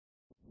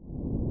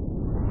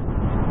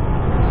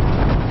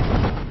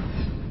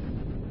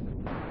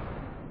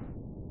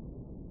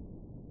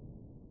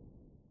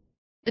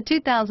The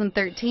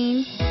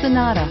 2013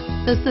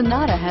 Sonata. The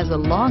Sonata has a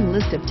long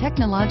list of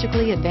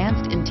technologically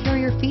advanced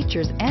interior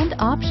features and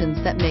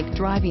options that make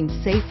driving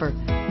safer,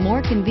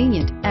 more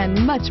convenient,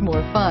 and much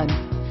more fun.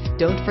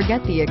 Don't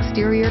forget the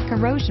exterior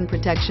corrosion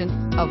protection,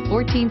 a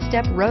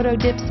 14-step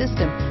roto-dip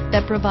system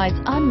that provides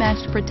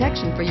unmatched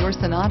protection for your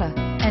Sonata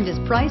and is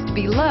priced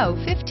below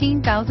 $15,000.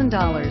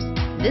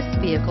 This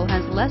vehicle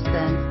has less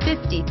than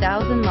 50,000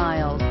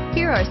 miles.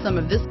 Here are some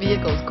of this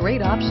vehicle's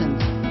great options: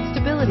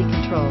 stability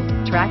control,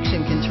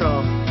 traction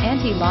control,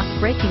 anti-lock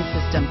braking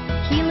system,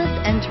 keyless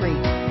entry,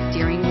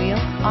 steering wheel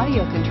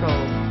audio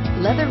controls,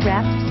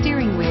 leather-wrapped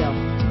steering wheel,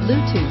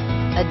 Bluetooth,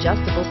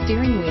 adjustable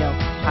steering wheel,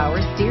 power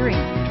steering,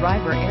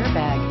 driver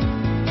airbag.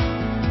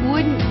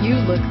 Wouldn't you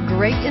look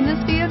great in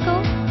this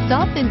vehicle?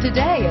 Stop in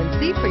today and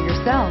see for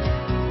yourself.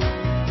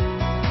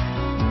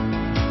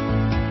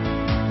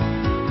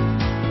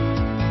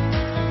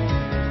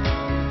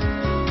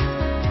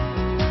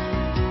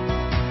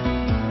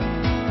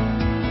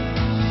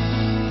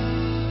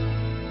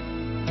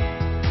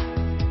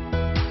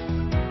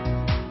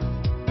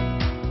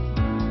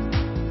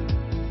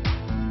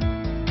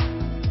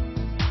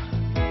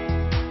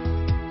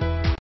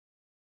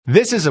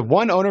 This is a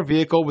one-owner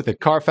vehicle with a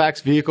Carfax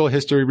Vehicle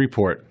History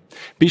Report.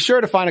 Be sure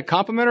to find a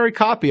complimentary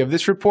copy of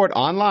this report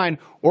online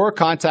or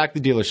contact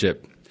the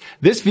dealership.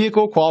 This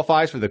vehicle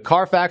qualifies for the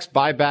Carfax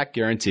Buyback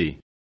Guarantee.